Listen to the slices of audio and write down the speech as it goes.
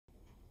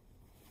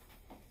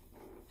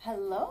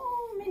Hello,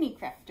 mini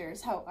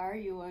crafters. How are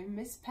you? I'm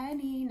Miss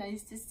Penny.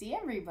 Nice to see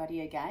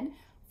everybody again.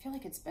 I feel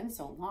like it's been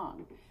so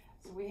long.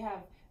 So we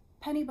have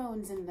Penny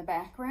Bones in the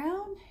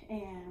background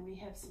and we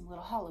have some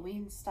little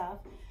Halloween stuff.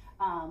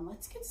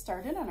 Let's get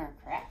started on our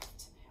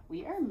craft.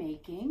 We are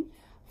making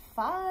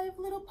 5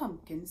 little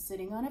pumpkins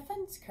sitting on a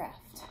fence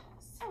craft.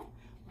 So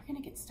we're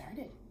gonna get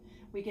started.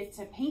 We get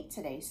to paint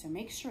today, so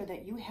make sure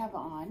that you have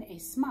on a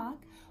smock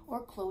or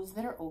clothes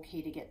that are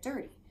okay to get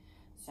dirty.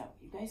 So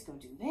you guys go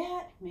do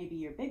that. Maybe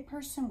your big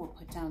person will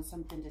put down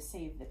something to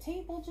save the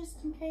table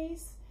just in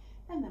case,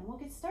 and then we'll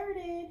get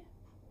started.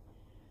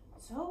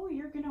 So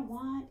you're gonna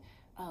want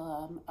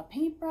a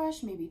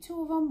paintbrush, maybe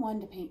 2 of them,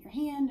 one to paint your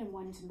hand and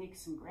one to make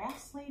some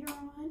grass later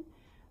on.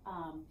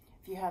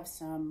 If you have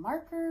some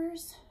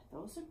markers,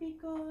 those would be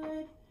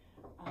good.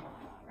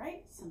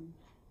 Right, some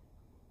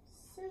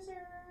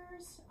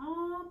scissors.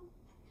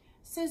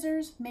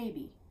 Scissors,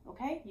 maybe,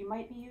 okay? You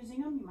might be using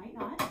them, you might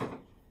not.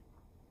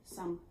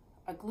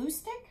 A glue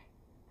stick,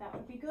 that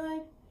would be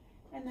good.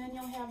 And then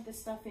you'll have the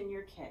stuff in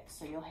your kit.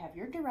 So you'll have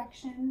your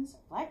directions, a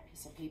black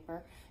piece of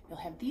paper. You'll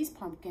have these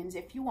pumpkins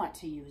if you want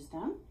to use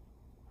them.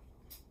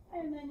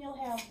 And then you'll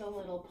have the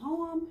little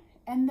poem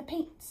and the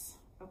paints,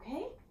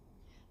 okay?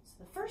 So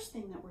the first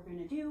thing that we're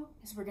gonna do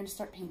is we're gonna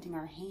start painting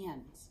our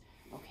hands,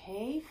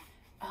 okay?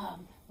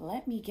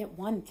 Let me get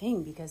one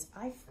thing because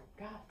I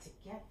forgot to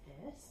get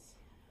this.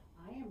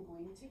 I am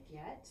going to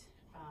get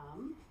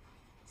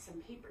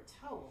some paper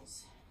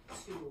towels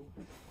to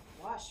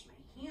wash my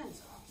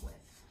hands off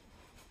with.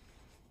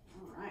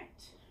 All right.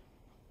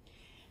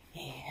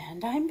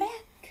 And I'm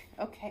back.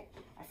 Okay,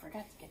 I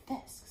forgot to get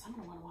this because I'm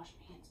gonna wanna wash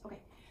my hands. Okay,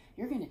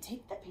 you're gonna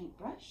take the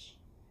paintbrush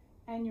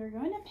and you're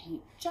gonna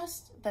paint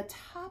just the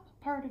top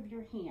part of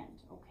your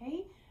hand,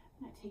 okay?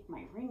 I'm gonna take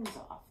my rings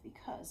off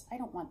because I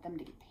don't want them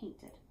to get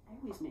painted. I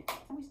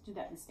always do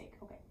that mistake.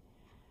 Okay,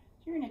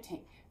 so you're gonna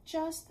take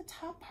just the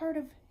top part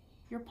of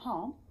your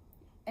palm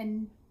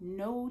and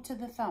no to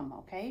the thumb,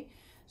 okay?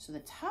 So the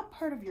top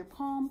part of your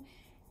palm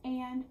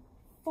and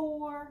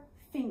 4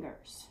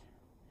 fingers.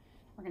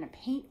 We're gonna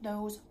paint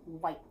those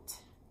white,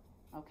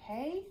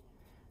 okay?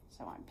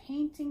 So I'm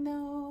painting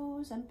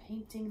those, I'm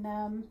painting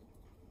them.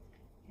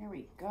 Here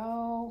we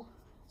go.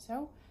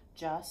 So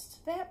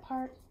just that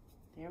part,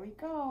 there we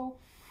go.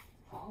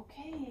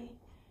 Okay,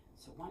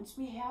 so once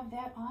we have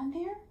that on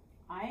there,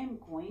 I am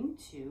going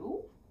to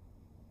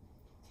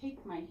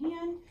take my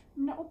hand.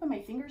 I'm gonna open my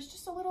fingers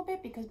just a little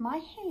bit because my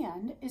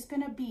hand is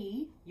gonna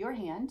be, your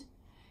hand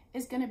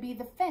is gonna be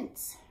the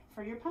fence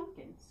for your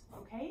pumpkins,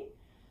 okay?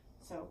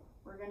 So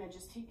we're gonna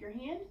just take your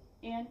hand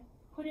and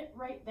put it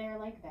right there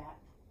like that.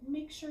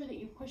 Make sure that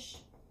you push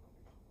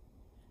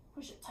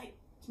it tight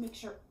to make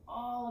sure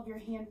all of your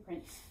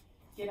handprints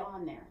get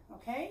on there,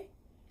 okay?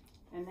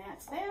 And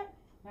that's that,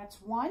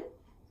 that's one.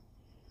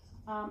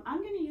 I'm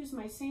gonna use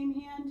my same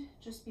hand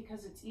just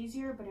because it's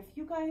easier, but if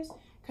you guys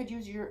could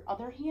use your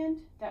other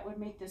hand, that would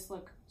make this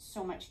look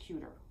so much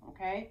cuter,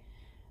 okay?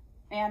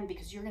 And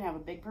because you're gonna have a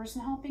big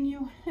person helping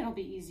you, it'll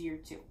be easier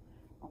too,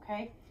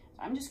 okay?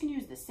 So I'm just gonna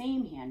use the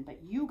same hand,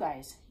 but you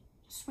guys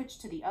switch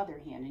to the other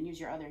hand and use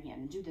your other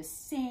hand and do the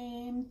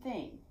same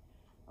thing,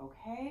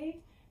 okay?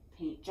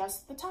 Paint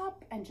just the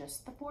top and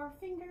just the 4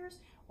 fingers.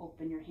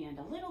 Open your hand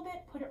a little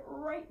bit, put it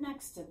right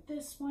next to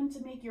this one to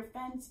make your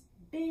fence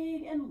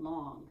big and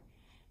long.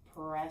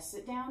 Press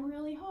it down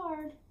really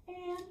hard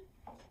and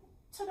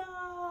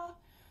ta-da!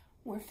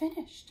 We're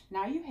finished.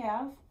 Now you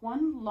have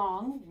one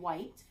long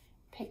white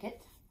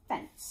picket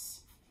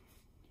fence.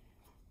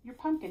 Your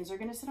pumpkins are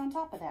gonna sit on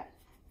top of that.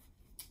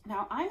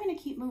 Now I'm gonna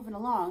keep moving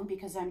along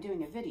because I'm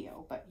doing a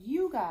video, but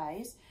you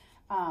guys,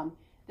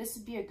 this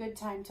would be a good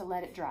time to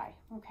let it dry,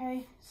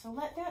 okay? So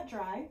let that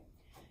dry.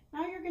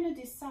 Now you're gonna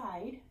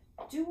decide,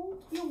 do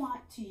you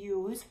want to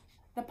use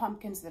the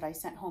pumpkins that I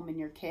sent home in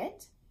your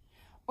kit?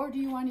 Or do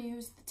you want to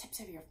use the tips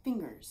of your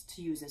fingers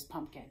to use as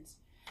pumpkins?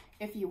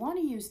 If you want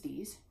to use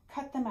these,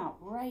 cut them out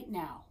right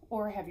now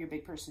or have your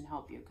big person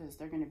help you because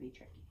they're going to be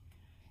tricky.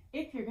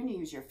 If you're going to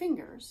use your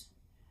fingers,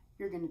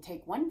 you're going to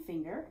take one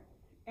finger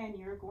and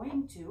you're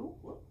going to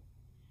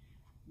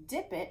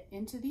dip it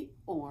into the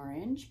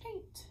orange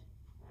paint.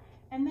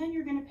 And then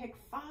you're going to pick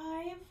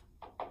 5,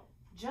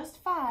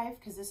 just 5,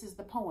 because this is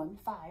the poem,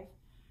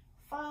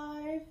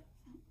 5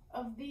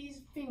 of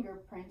these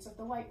fingerprints of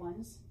the white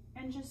ones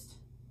and just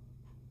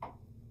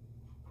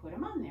put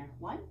them on there.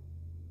 1,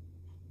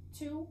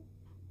 2,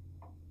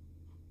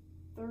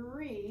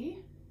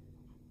 3,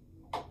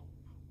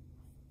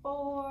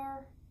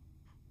 4,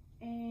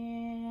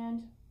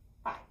 and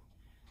 5.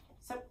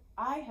 So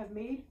I have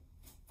made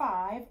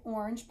 5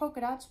 orange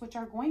polka dots, which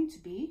are going to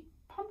be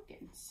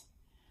pumpkins.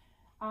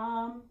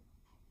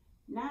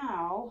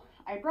 Now,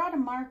 I brought a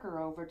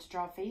marker over to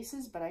draw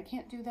faces, but I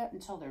can't do that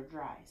until they're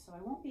dry, so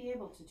I won't be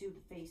able to do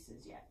the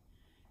faces yet.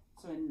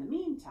 So in the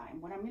meantime,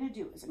 what I'm going to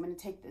do is I'm going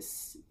to take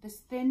this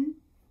thin,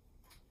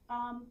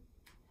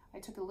 I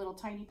took a little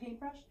tiny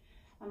paintbrush.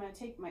 I'm going to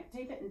tape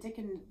it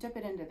and dip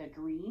it into the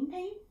green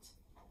paint.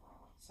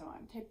 So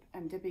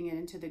I'm dipping it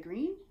into the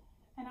green,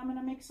 and I'm going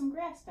to make some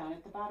grass down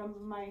at the bottom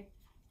of my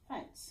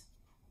fence.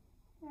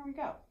 There we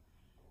go.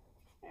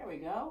 There we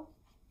go.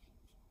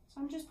 So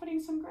I'm just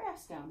putting some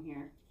grass down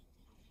here.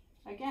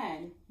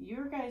 Again,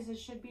 your guys'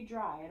 should be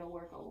dry. It'll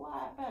work a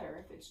lot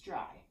better if it's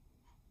dry.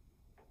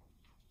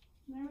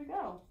 There we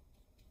go.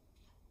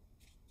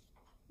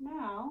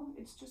 Now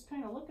it's just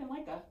kind of looking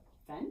like a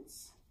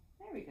fence.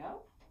 There we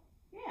go.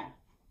 Yeah.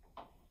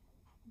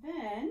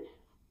 Then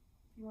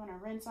you want to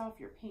rinse off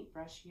your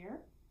paintbrush here.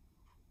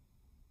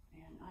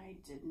 And I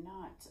did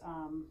not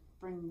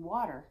bring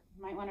water.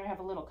 You might want to have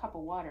a little cup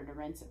of water to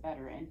rinse it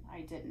better in.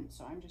 I didn't,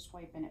 so I'm just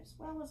wiping it as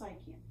well as I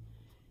can.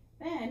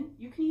 Then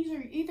you can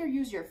either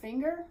use your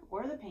finger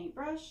or the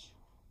paintbrush.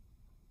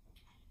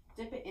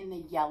 Dip it in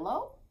the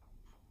yellow.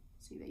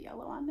 See the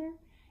yellow on there?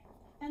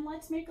 And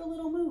let's make a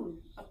little moon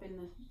up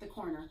in the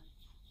corner.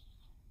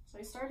 So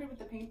I started with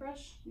the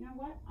paintbrush. You know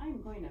what?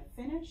 I'm going to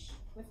finish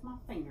with my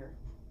finger.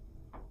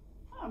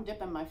 I'm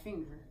dipping my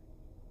finger.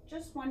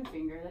 Just one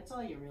finger, that's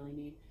all you really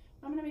need.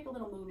 I'm gonna make a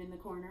little moon in the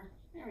corner.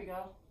 There we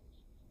go.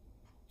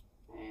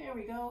 There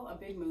we go, a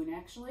big moon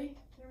actually.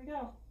 There we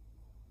go.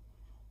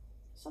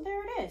 So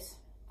there it is.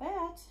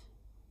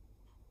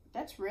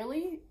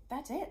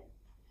 That's it.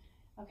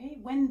 Okay,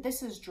 when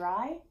this is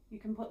dry, you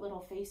can put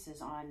little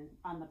faces on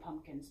the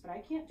pumpkins, but I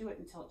can't do it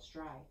until it's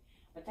dry.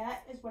 But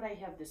that is what I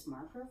have this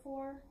marker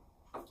for.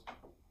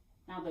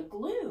 Now the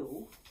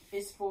glue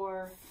is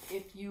for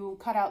if you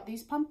cut out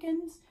these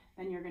pumpkins,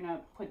 then you're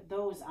gonna put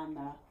those on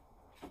the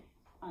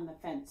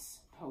fence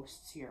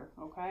posts here,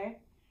 okay?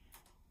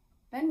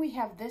 Then we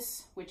have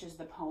this, which is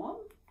the poem,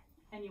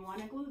 and you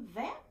wanna glue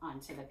that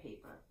onto the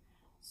paper.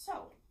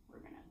 So we're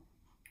gonna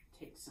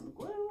take some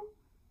glue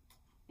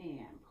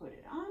and put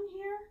it on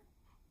here,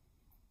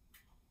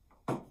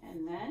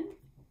 and then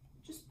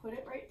just put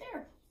it right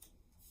there.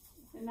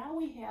 And now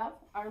we have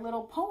our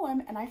little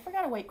poem, and I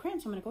forgot a white crayon,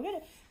 so I'm gonna go get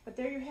it. But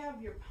there you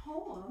have your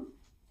poem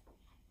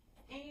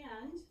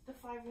and the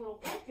 5 little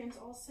pumpkins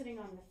all sitting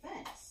on the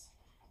fence.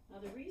 Now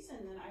the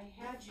reason that I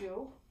had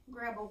you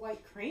grab a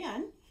white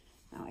crayon,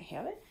 now I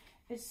have it,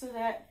 is so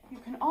that you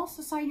can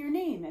also sign your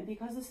name. And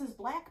because this is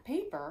black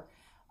paper,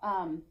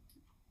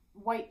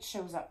 white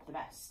shows up the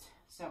best.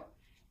 So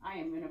I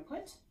am gonna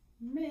put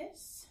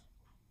Miss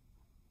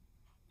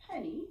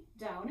Penny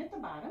down at the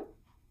bottom.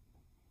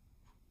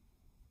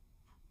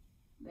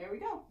 There we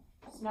go.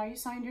 So now you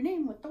signed your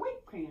name with the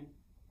white crayon.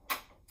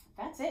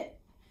 That's it.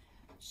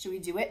 Should we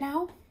do it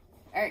now?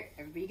 All right,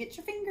 everybody get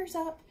your fingers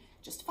up.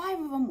 Just 5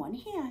 of them, one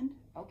hand.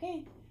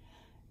 Okay.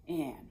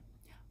 And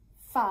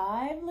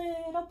 5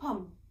 little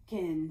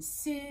pumpkins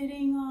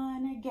sitting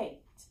on a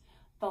gate.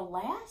 The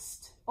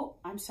last, oh,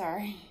 I'm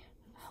sorry.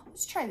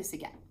 Let's try this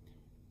again.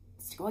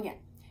 Let's go again.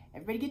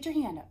 Everybody get your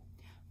hand up.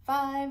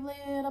 5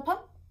 little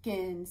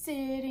pumpkins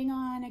sitting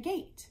on a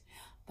gate.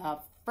 The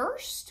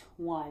first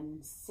one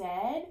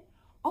said,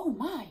 "Oh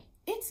my,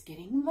 it's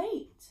getting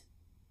late."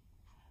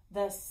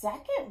 The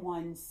second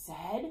one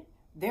said,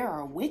 "There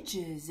are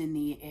witches in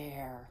the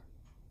air."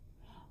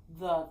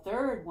 The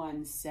third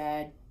one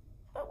said,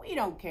 "But we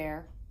don't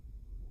care."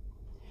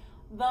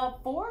 The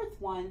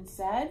fourth one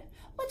said,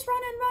 "Let's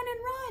run and run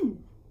and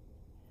run."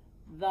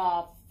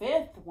 The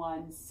fifth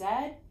one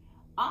said,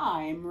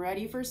 "I'm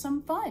ready for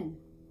some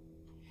fun."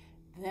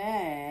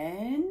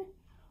 Then,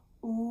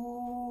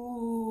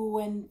 ooh,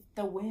 went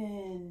the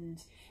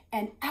wind,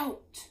 and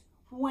out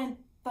went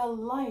the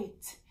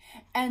light,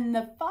 and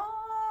the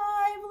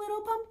 5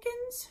 little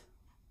pumpkins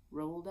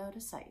rolled out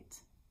of sight.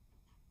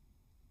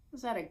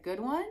 Was that a good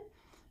one?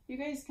 You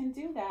guys can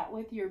do that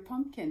with your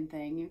pumpkin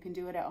thing. You can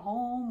do it at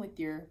home with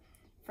your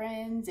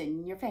friends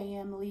and your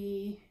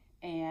family,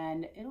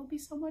 and it'll be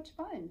so much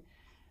fun.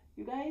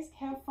 You guys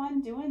have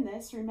fun doing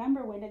this.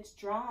 Remember, when it's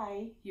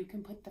dry, you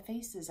can put the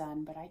faces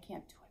on, but I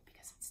can't do it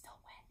because it's still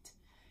wet.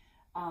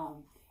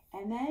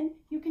 And then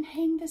you can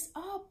hang this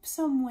up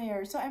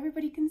somewhere so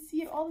everybody can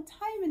see it all the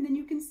time, and then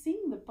you can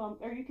sing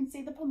you can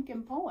say the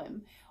pumpkin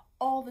poem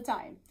all the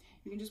time.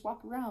 You can just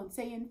walk around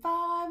saying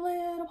 5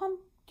 little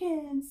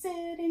pumpkins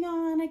sitting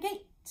on a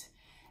gate.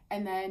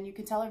 And then you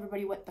can tell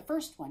everybody what the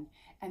first one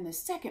and the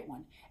second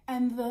one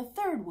and the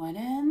third one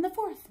and the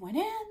fourth one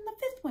and the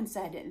fifth one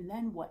said, and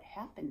then what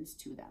happens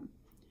to them.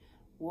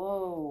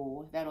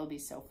 Whoa, that'll be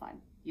so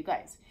fun. You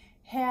guys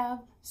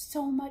have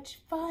so much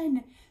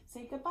fun.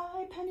 Say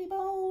goodbye, Penny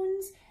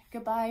Bones.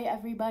 Goodbye,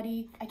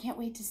 everybody. I can't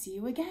wait to see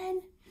you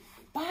again.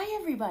 Bye,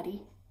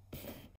 everybody.